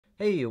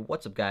Hey,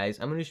 what's up guys?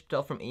 I'm Anuj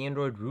Patel from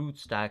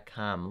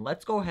AndroidRoots.com.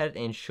 Let's go ahead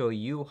and show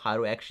you how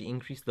to actually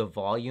increase the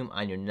volume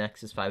on your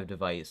Nexus 5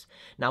 device.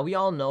 Now we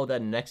all know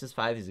that Nexus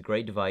 5 is a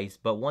great device,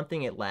 but one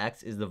thing it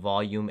lacks is the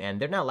volume, and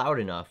they're not loud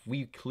enough.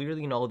 We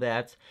clearly know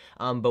that,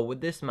 but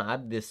with this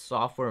mod, this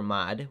software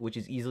mod, which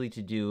is easily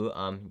to do,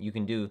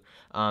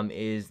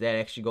 is that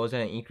actually goes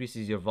ahead and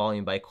increases your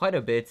volume by quite a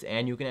bit,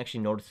 and you can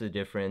actually notice the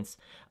difference.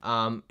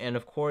 And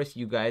of course,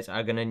 you guys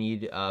are gonna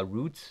need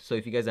roots. So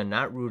if you guys are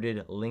not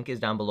rooted, link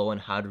is down below on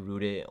how to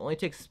root it. It only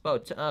takes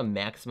about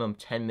maximum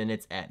 10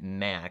 minutes at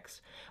max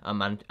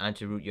on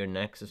to root your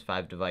Nexus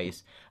 5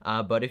 device.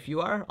 But if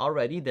you are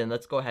already, then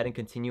let's go ahead and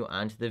continue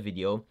on to the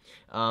video.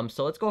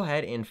 So let's go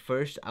ahead and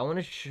first, I want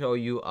to show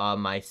you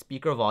my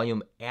speaker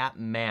volume at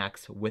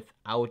max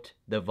without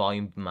the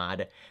volume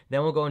mod.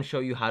 Then we'll go and show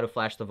you how to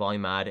flash the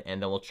volume mod,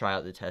 and then we'll try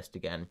out the test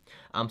again.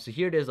 So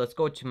here it is. Let's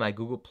go to my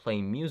Google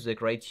Play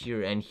Music right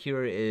here, and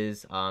here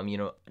is,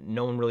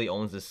 no one really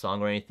owns this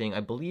song or anything. I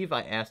believe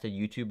I asked a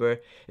YouTuber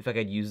if I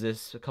could use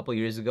this a couple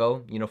years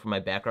ago, for my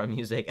background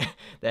music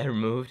that I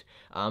removed.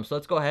 So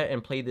let's go ahead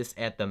and play this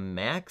at the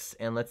max,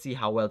 and let's see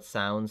how well it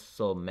sounds.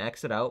 So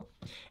max it out,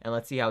 and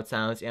let's see how it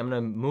sounds. And I'm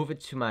gonna move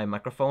it to my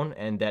microphone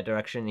in that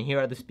direction, and here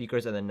are the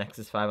speakers of the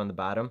Nexus 5 on the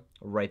bottom,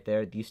 right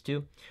there. These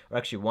two, or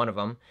actually one of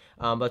them.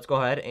 Let's go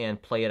ahead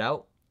and play it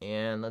out,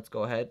 and let's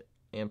go ahead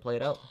and play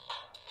it out.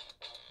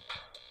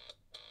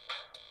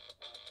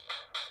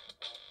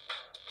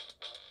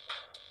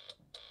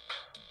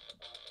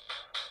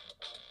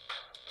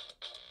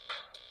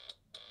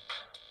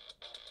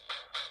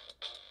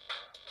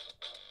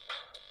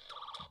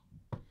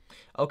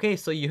 Okay,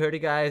 so you heard it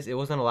guys, it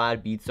wasn't a lot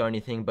of beats or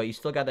anything, but you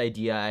still got the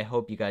idea, I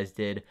hope you guys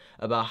did,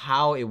 about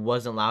how it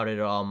wasn't loud at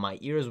all. My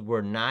ears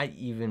were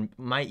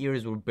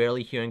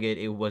barely hearing it.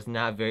 It was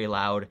not very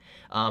loud.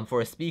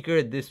 For a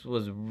speaker, this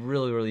was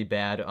really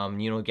bad.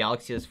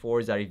 Galaxy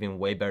S4s are even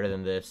way better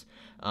than this.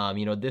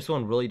 This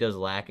one really does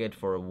lack it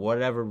for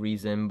whatever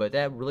reason, but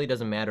that really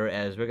doesn't matter,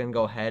 as we're gonna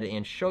go ahead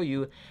and show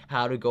you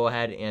how to go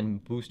ahead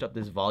and boost up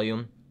this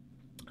volume.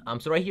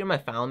 So right here in my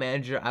file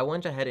manager, I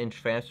went ahead and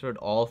transferred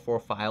all 4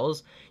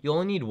 files. You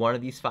only need one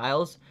of these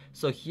files.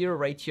 So here,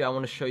 right here, I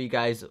want to show you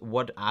guys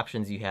what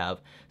options you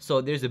have.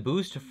 So there's a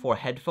boost for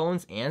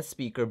headphones and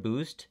speaker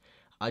boost,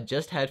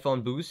 just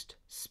headphone boost,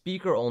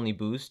 speaker only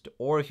boost,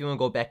 or if you want to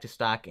go back to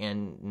stock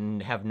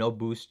and have no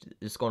boost,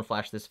 just go and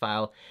flash this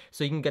file.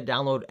 So you can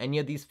download any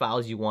of these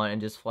files you want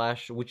and just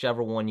flash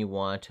whichever one you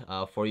want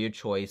for your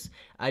choice.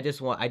 I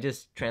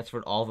just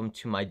transferred all of them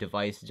to my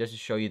device just to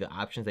show you the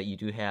options that you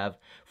do have.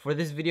 For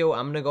this video,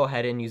 I'm gonna go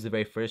ahead and use the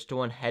very first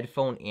one,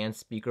 headphone and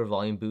speaker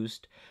volume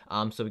boost.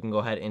 So we can go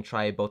ahead and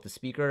try both the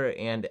speaker,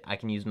 and I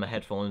can use my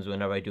headphones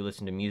whenever I do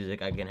listen to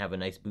music. I can have a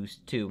nice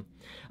boost too.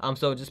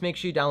 So just make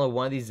sure you download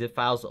one of these zip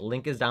files.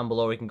 Link is down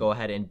below. You can go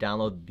ahead and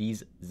download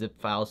these zip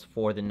files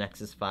for the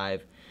Nexus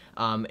 5.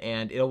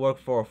 And it'll work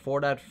for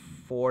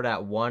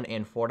 4.4.1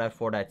 and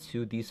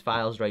 4.4.2, these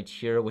files right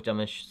here, which I'm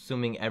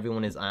assuming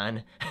everyone is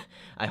on.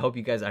 I hope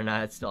you guys are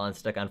not still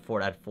stuck on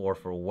 4.4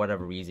 for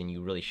whatever reason.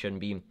 You really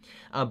shouldn't be.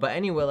 But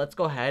anyway, let's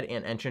go ahead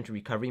and enter into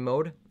recovery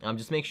mode.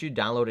 Just make sure you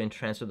download and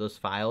transfer those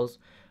files.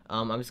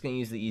 I'm just going to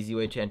use the easy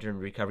way to enter in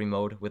recovery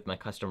mode with my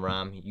custom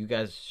ROM. You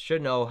guys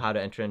should know how to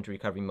enter into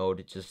recovery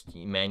mode just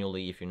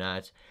manually if you're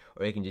not,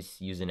 or you can just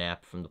use an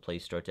app from the Play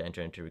Store to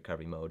enter into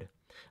recovery mode.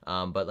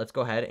 But let's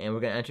go ahead and we're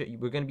going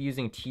to be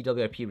using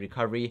TWRP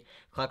recovery.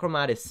 Clockwork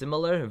mod is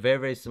similar,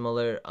 very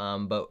similar,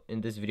 but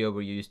in this video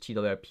we'll use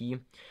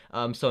TWRP.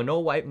 So no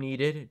wipe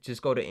needed.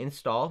 Just go to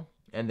install,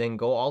 and then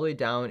go all the way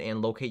down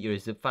and locate your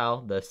zip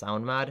file, the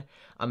sound mod.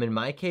 In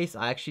my case,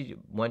 I actually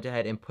went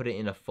ahead and put it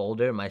in a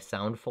folder, my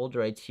sound folder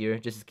right here,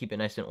 just to keep it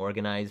nice and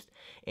organized.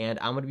 And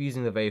I'm going to be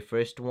using the very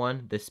first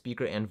one, the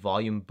speaker and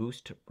volume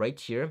boost right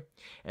here.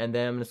 And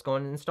then I'm just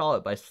going to install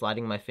it by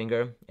sliding my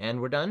finger, and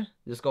we're done.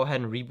 Just go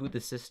ahead and reboot the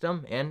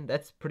system, and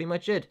that's pretty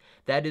much it.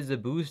 That is the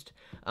boost.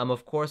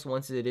 Of course,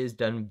 once it is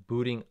done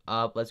booting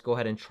up, let's go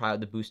ahead and try out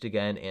the boost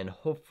again, and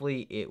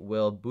hopefully it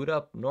will boot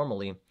up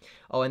normally.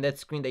 Oh, and that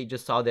screen that you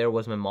just saw there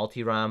was my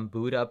multi-ROM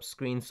boot up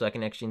screen, so I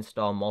can actually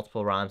install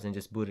multiple ROMs and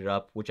just boot it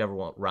up, whichever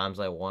ROMs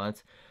I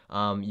want.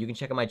 You can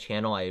check out my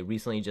channel. I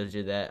recently just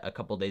did that a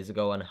couple days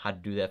ago on how to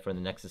do that for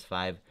the Nexus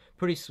 5.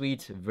 Pretty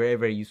sweet,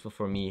 very useful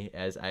for me,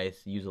 as I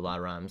use a lot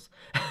of ROMs.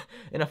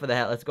 Enough of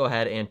that, let's go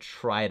ahead and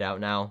try it out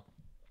now.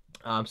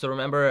 So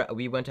remember,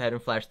 we went ahead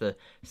and flashed the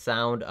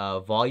sound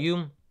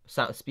volume,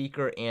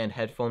 speaker, and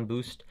headphone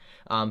boost.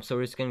 So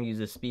we're just going to use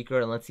the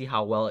speaker, and let's see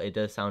how well it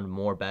does sound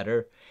more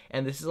better.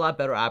 And this is a lot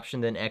better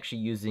option than actually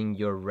using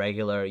your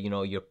regular,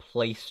 your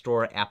Play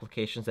Store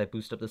applications that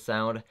boost up the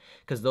sound,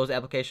 because those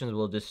applications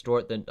will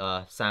distort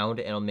the sound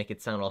and it'll make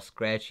it sound all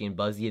scratchy and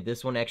buzzy.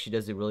 This one actually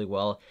does it really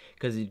well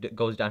because it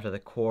goes down to the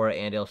core,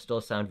 and it'll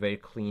still sound very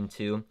clean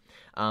too.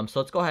 So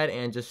let's go ahead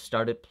and just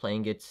start it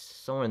playing it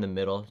somewhere in the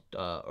middle,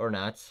 or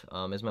not.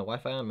 Is my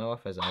Wi-Fi on? My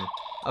Wi-Fi's on.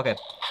 Okay,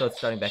 so it's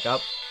starting back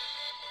up.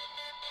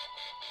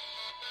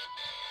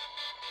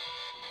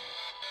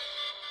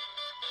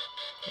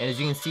 And as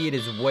you can see, it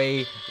is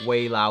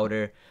way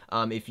louder.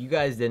 If you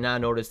guys did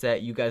not notice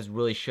that, you guys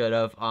really should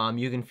have.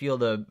 You can feel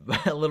the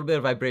a little bit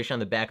of vibration on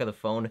the back of the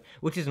phone,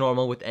 which is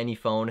normal with any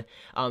phone.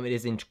 It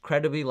is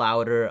incredibly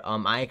louder.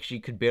 I actually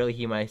could barely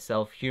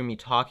hear me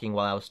talking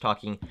while I was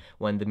talking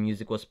when the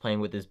music was playing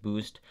with this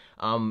boost.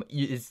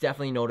 It's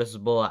definitely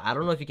noticeable. I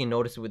don't know if you can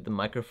notice it with the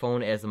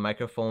microphone, as the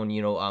microphone,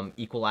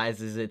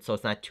 equalizes it so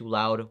it's not too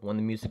loud when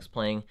the music's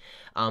playing.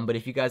 But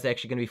if you guys are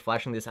actually going to be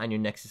flashing this on your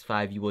Nexus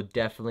 5, you will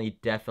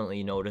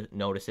definitely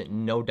notice it,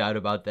 no doubt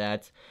about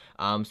that.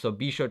 So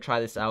be sure to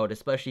try this out,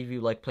 especially if you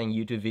like playing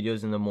YouTube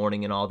videos in the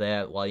morning and all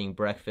that while eating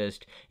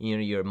breakfast.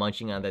 You're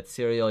munching on that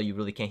cereal, you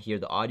really can't hear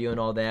the audio and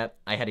all that.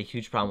 I had a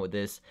huge problem with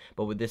this,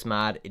 but with this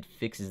mod, it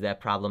fixes that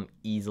problem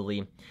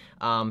easily.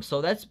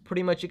 So that's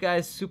pretty much it,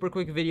 guys. Super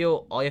quick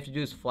video. All you have to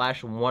do is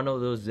flash one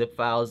of those zip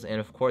files, and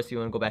of course, you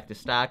want to go back to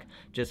stock,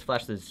 just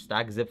flash the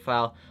stock zip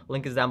file.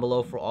 Link is down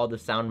below for all the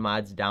sound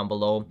mods down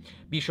below.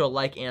 Be sure to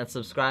like and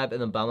subscribe in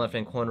the bottom left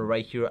hand corner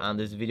right here on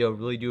this video.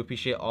 Really do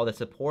appreciate all the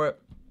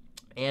support.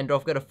 And don't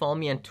forget to follow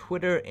me on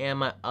Twitter and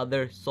my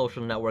other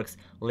social networks.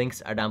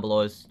 Links are down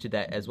below to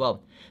that as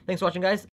well. Thanks for watching, guys.